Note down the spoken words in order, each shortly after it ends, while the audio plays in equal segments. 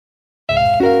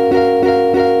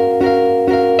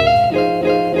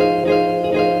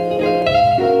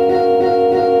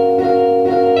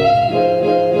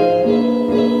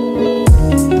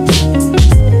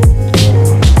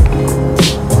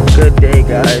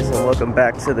guys, and welcome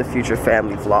back to the Future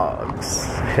Family Vlogs.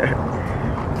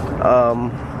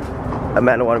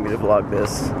 Amanda wanted me to vlog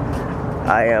this.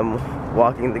 I am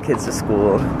walking the kids to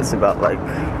school. It's about like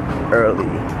early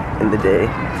in the day.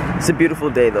 It's a beautiful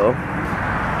day though.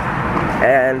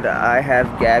 And I have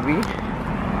Gabby,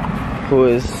 who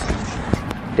is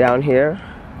down here,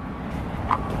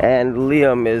 and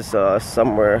Liam is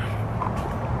somewhere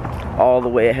all the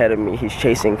way ahead of me. He's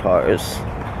chasing cars,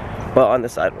 but on the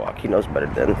sidewalk. He knows better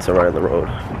than to run on the road.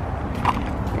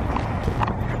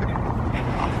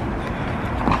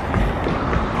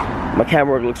 My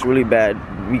camera work looks really bad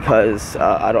because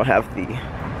I don't have the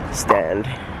stand.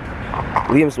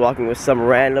 Liam's walking with some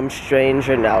random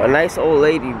stranger now. A nice old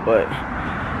lady, but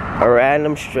a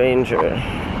random stranger.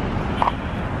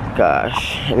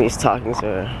 Gosh, and he's talking to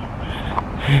her.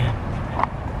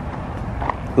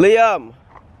 Liam!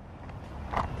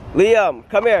 Liam,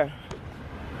 come here.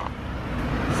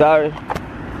 Sorry.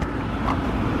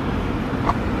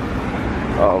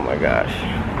 Oh my gosh.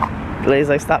 The lady's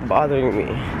like, stop bothering me.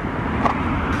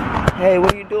 Hey,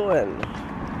 what are you doing?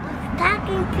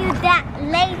 Talking to that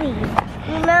lady.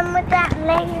 Remember that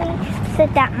lady?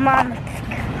 Said that mama.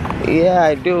 Yeah,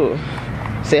 I do.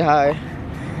 Say hi.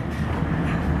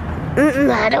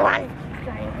 I don't want.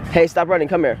 Hey, stop running.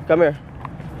 Come here. Come here.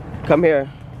 Come here.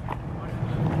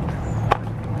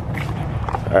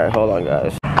 Alright, hold on,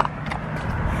 guys.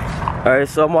 Alright,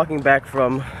 so I'm walking back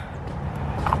from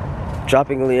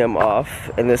dropping Liam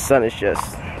off, and the sun is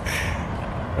just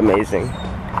amazing.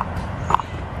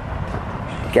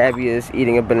 Gabby is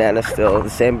eating a banana still, the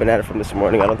same banana from this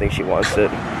morning. I don't think she wants it.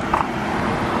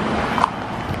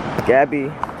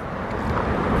 Gabby,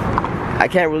 I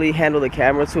can't really handle the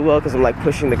camera too well because I'm like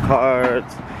pushing the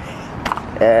cards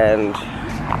and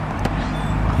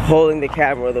holding the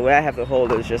camera. The way I have to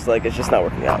hold it is just like, it's just not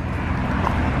working out.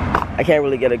 I can't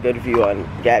really get a good view on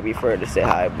Gabby for her to say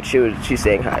hi, but she's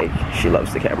saying hi. She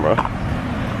loves the camera.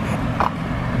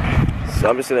 So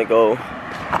I'm just gonna go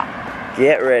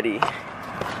get ready.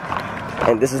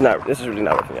 And this is really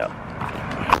not working out.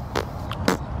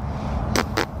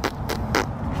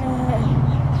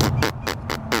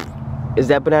 Is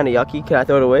that banana yucky? Can I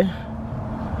throw it away?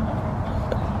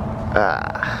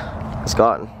 Ah, it's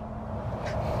gone.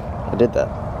 I did that.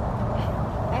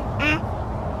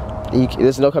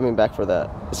 There's no coming back for that.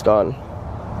 It's gone.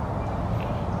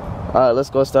 Alright, let's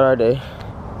go start our day.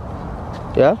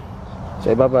 Yeah?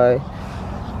 Say bye-bye.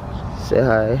 Say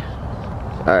hi.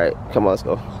 Alright, come on, let's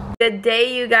go. Good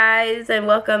day, you guys, and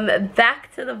welcome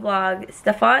back to the vlog.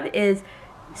 Stefan is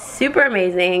super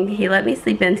amazing. He let me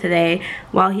sleep in today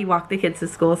while he walked the kids to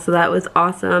school, so that was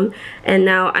awesome. And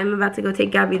now I'm about to go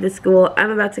take Gabby to school. I'm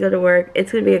about to go to work.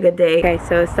 It's gonna be a good day. Okay,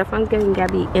 so Stefan's getting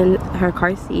Gabby in her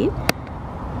car seat.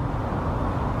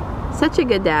 Such a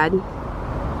good dad.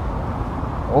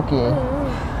 Okay.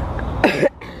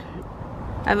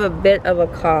 I have a bit of a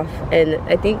cough, and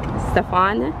I think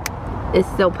Stefan is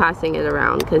still passing it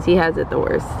around because he has it the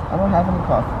worst. I don't have any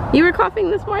cough. You were coughing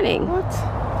this morning.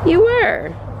 What? You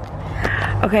were.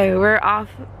 Okay, we're off.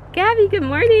 Gabby, good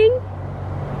morning.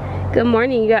 Good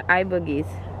morning. You got eye boogies.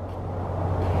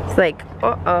 It's like,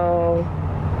 uh-oh.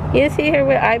 You see her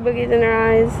with eye boogies in her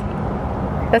eyes?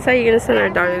 That's how you're gonna send our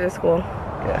daughter to school.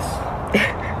 Yes.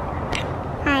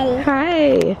 Hi.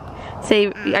 Hi.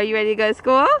 Say, are you ready to go to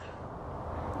school?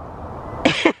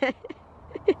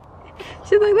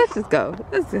 She's like, let's just go.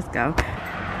 Let's just go.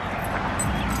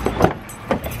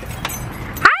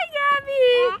 Hi,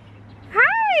 Gabby.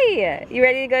 Hi. You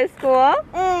ready to go to school?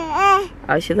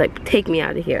 Oh, she's like, take me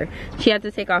out of here. She had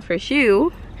to take off her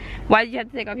shoe. Why did you have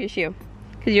to take off your shoe?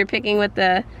 Because you're picking with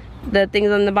the things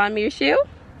on the bottom of your shoe?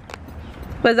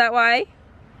 Was that why?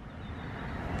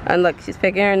 And look, she's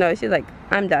picking her nose. She's like,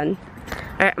 I'm done.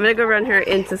 Alright, I'm gonna go run her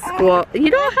into school.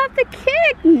 You don't have to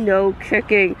kick! No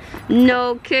kicking.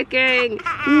 No kicking.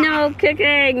 No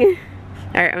kicking.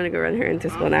 Alright, I'm gonna go run her into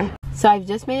school now. So I've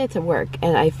just made it to work,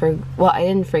 and I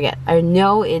didn't forget. I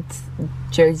know it's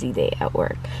Jersey Day at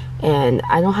work, and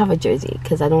I don't have a jersey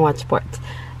because I don't watch sports.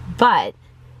 But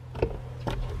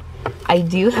I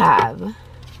do have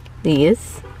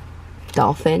these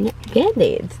dolphin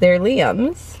band-aids. They're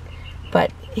Liam's,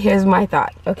 but here's my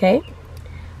thought, okay?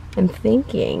 I'm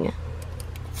thinking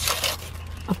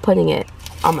of putting it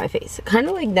on my face, kind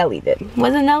of like Nelly did.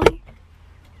 Was it Nelly?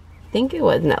 I think it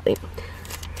was Nelly.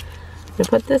 I'm gonna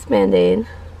put this band-aid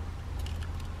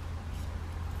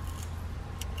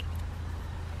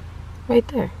right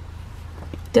there.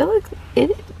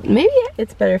 Maybe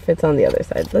it's better if it's on the other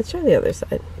side. Let's try the other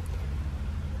side.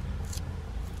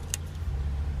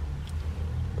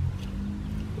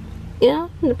 You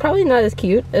know, probably not as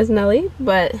cute as Nelly,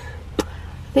 but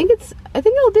think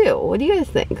it'll do. What do you guys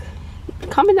think?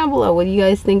 Comment down below what do you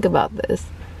guys think about this.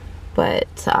 But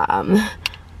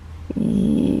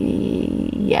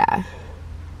yeah,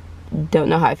 don't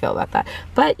know how I feel about that.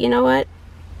 But you know what?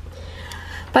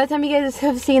 By the time you guys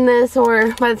have seen this,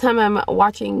 or by the time I'm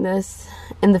watching this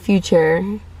in the future,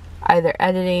 either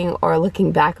editing or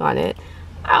looking back on it,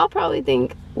 I'll probably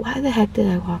think, why the heck did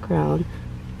I walk around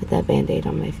with that band-aid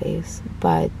on my face?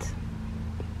 But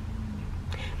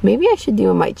maybe I should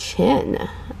do on my chin.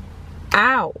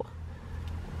 Ow.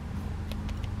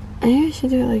 Maybe I should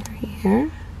do it like right here.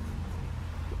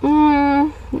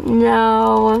 No,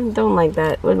 don't like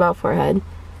that. What about forehead?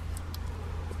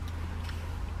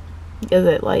 Is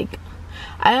it like,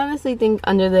 I honestly think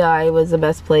under the eye was the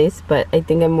best place, but I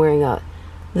think I'm wearing out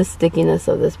the stickiness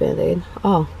of this band-aid.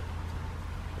 Oh,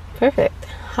 perfect.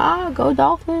 Ha, go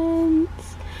Dolphins.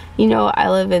 You know, I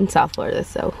live in South Florida,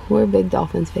 so we're a big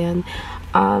Dolphins fan.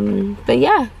 But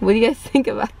yeah, what do you guys think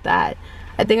about that?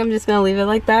 I think I'm just gonna leave it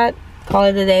like that, call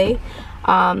it a day.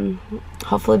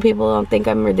 Hopefully people don't think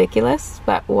I'm ridiculous,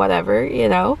 but whatever, you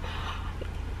know,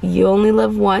 you only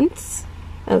live once.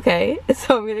 Okay,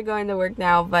 so I'm gonna go into work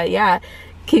now, but yeah,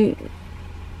 I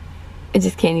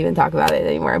just can't even talk about it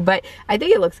anymore. But I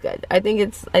think it looks good. I think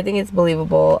it's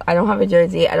believable. I don't have a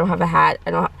jersey, I don't have a hat,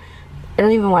 I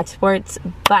don't even watch sports,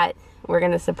 but we're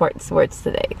gonna support sports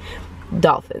today.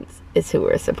 Dolphins is who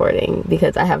we're supporting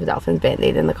because I have a Dolphins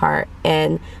band-aid in the car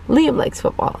and Liam likes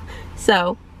football.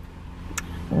 So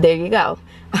there you go.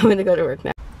 I'm gonna go to work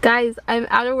now. Guys, I'm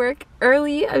out of work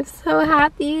early. I'm so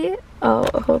happy. Oh,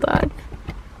 hold on.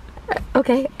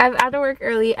 Okay, I'm out of work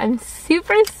early. I'm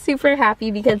super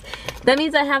happy because that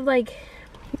means I have like,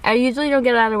 I usually don't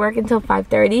get out of work until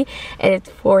 5:30 and it's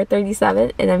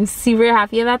 4:37, and I'm super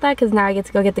happy about that because now I get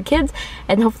to go get the kids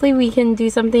and hopefully we can do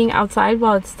something outside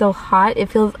while it's still hot. It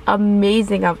feels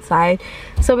amazing outside,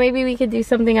 so maybe we could do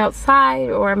something outside,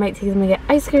 or I might take them to get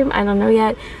ice cream. I don't know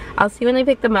yet. I'll see when I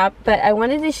pick them up. But I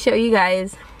wanted to show you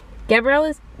guys,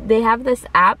 Gabriella's, they have this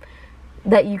app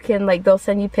that you can, like, they'll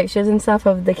send you pictures and stuff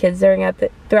of the kids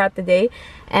throughout the day,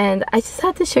 and I just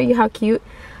had to show you how cute.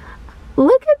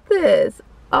 Look at this.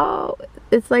 Oh,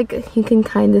 it's like you can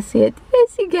kind of see it. Do you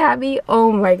guys see Gabby?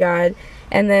 Oh my god.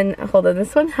 And then hold on,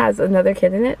 this one has another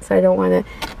kid in it, so I don't want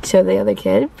to show the other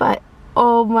kid, but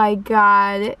oh my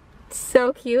god,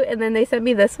 so cute. And then they sent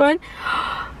me this one.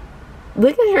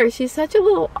 Look at her, she's such a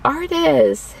little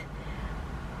artist.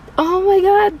 Oh my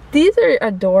god, these are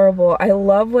adorable. I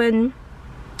love when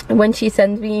she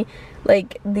sends me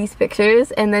like these pictures,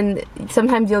 and then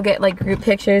sometimes you'll get like group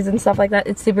pictures and stuff like that.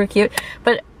 It's super cute.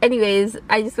 But anyways,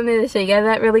 I just wanted to show you guys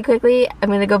that really quickly.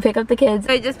 I'm gonna go pick up the kids.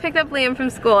 I just picked up Liam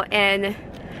from school, and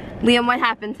Liam, what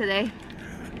happened today?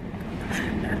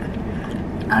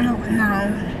 I don't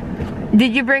know.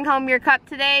 Did you bring home your cup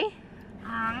today?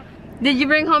 Did you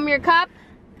bring home your cup?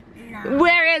 No.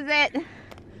 Where is it?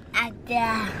 At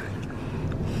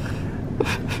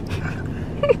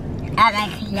the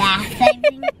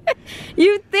laughing.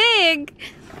 You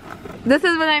think? This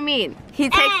is what I mean. He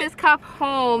takes his cup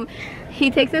home. He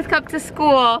takes his cup to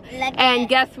school, and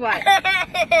guess what?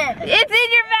 It's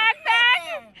in your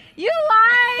backpack. You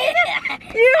lied.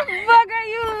 You bugger.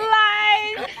 You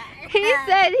lied. He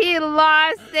said he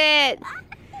lost it.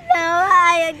 No,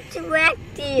 I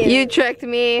tricked you. You tricked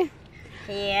me.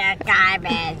 Here,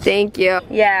 garbage. Thank you.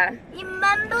 Yeah. You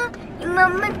remember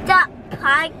that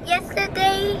park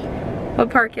yesterday? What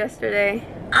park yesterday?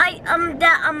 The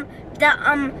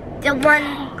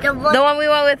one we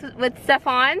went with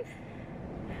Stefan?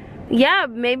 Yeah,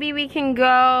 maybe we can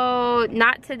go,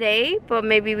 not today, but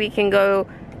maybe we can go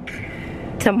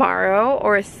tomorrow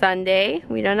or Sunday.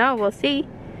 We don't know, we'll see.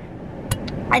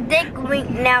 I think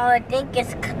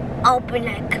it's open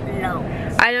and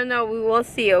closed. I don't know, we will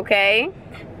see, okay?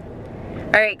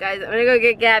 Alright guys, I'm gonna go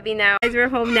get Gabby now. Guys, we're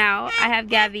home now. I have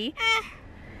Gabby.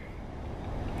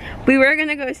 We were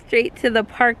gonna go straight to the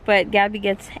park, but Gabby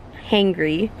gets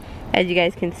hangry. As you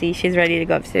guys can see, she's ready to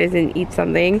go upstairs and eat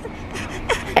something.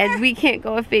 And we can't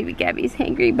go if baby Gabby's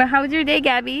hangry. But how was your day,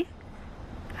 Gabby?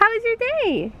 How was your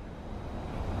day?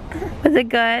 Was it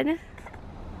good?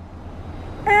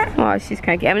 Oh, she's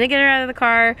cranky. I'm gonna get her out of the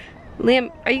car.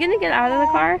 Liam, are you gonna get out of the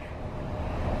car?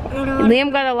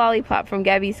 Liam got a lollipop from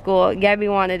Gabby's school. Gabby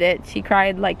wanted it. She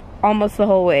cried like almost the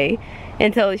whole way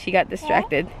until she got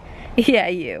distracted. Yeah,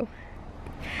 you.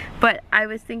 But I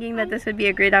was thinking that this would be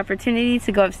a great opportunity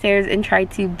to go upstairs and try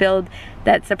to build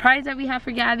that surprise that we have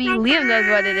for Gabby. Liam knows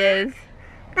what it is.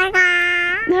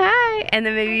 Hi. And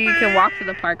then maybe we can walk to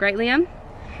the park, right, Liam?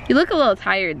 You look a little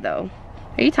tired though.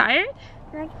 Are you tired?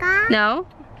 No?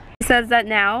 He says that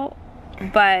now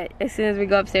but as soon as we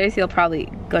go upstairs, he'll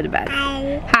probably go to bed.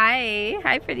 Hi.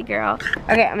 Hi, pretty girl.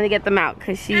 Okay, I'm gonna get them out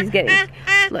because she's getting,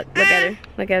 look at her,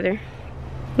 look at her.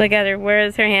 Look at her, where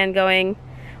is her hand going?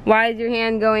 Why is your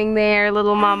hand going there,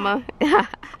 little mama?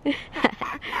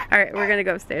 Alright, we're gonna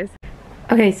go upstairs.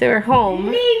 Okay, so we're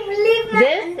home.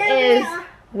 This is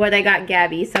what I got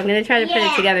Gabby, so I'm gonna try to put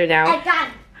it together now. I got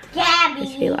Gabby.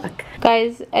 Wish me luck.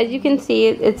 Guys, as you can see,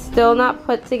 it's still not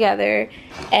put together,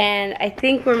 and I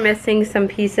think we're missing some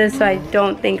pieces, so I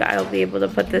don't think I'll be able to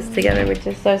put this together, which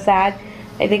is so sad.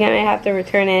 I think I might have to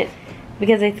return it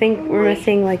because I think we're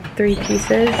missing like 3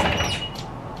 pieces.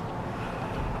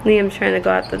 Liam's trying to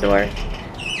go out the door.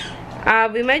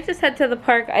 We might just head to the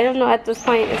park. I don't know at this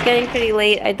point. It's getting pretty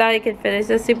late. I thought I could finish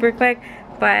this super quick,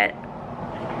 but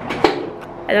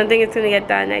I don't think it's gonna get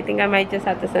done. I think I might just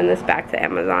have to send this back to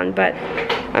Amazon, but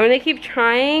I'm gonna keep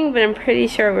trying, but I'm pretty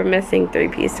sure we're missing 3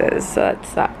 pieces, so that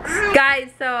sucks.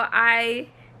 Guys, so I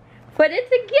put it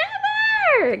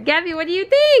together! Gabby, what do you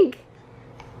think?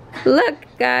 Look,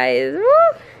 guys.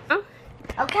 Woo.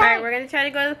 Okay. Alright, we're gonna try to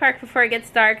go to the park before it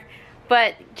gets dark.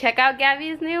 But check out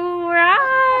Gabby's new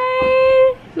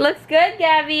ride. Looks good,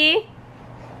 Gabby.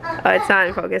 Oh, it's not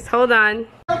in focus. Hold on.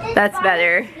 That's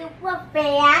better.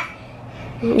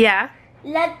 Yeah.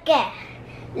 Look it.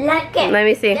 Let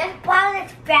me see. This ball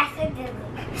is faster than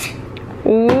me.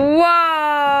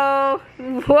 Whoa.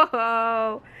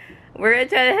 Whoa. We're gonna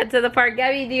try to head to the park.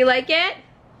 Gabby, do you like it?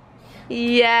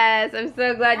 Yes. I'm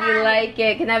so glad you like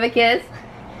it. Can I have a kiss?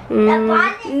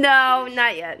 No,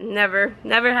 not yet. Never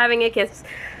having a kiss.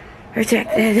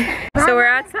 Rejected. So we're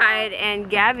outside and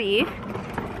Gabby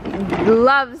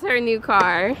loves her new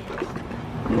car.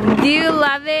 Do you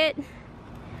love it?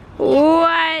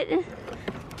 What?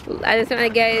 I just want to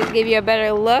give you a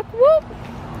better look. Whoop.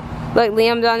 Look,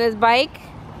 Liam's on his bike.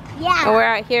 Yeah. And we're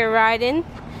out here riding.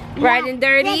 Riding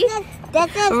dirty.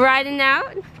 This is riding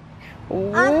out.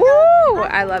 Woo!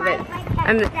 I love it.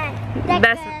 I'm the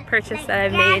best purchase that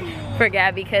I've made for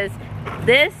Gabby because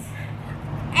this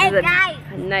is a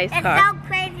nice car. It's so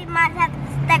crazy. Might have to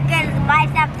stickers. Might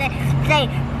have to say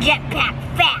jetpack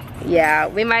fast. Yeah,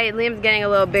 Liam's getting a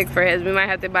little big for his. We might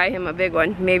have to buy him a big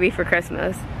one, maybe for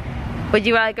Christmas. Would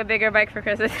you like a bigger bike for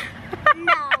Christmas?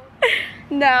 No.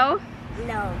 No?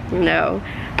 No. No.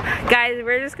 Guys,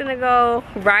 we're just gonna go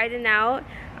riding out.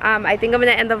 I think I'm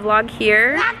gonna end the vlog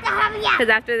here because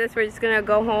after this we're just gonna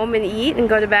go home and eat and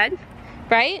go to bed,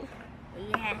 right?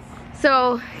 Yes.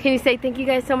 So can you say thank you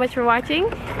guys so much for watching?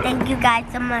 Thank you guys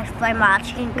so much for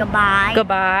watching. Goodbye.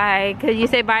 Goodbye. Could you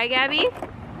say bye, Gabby?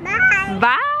 Bye.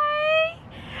 Bye.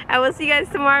 I will see you guys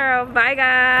tomorrow. Bye,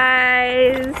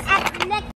 guys.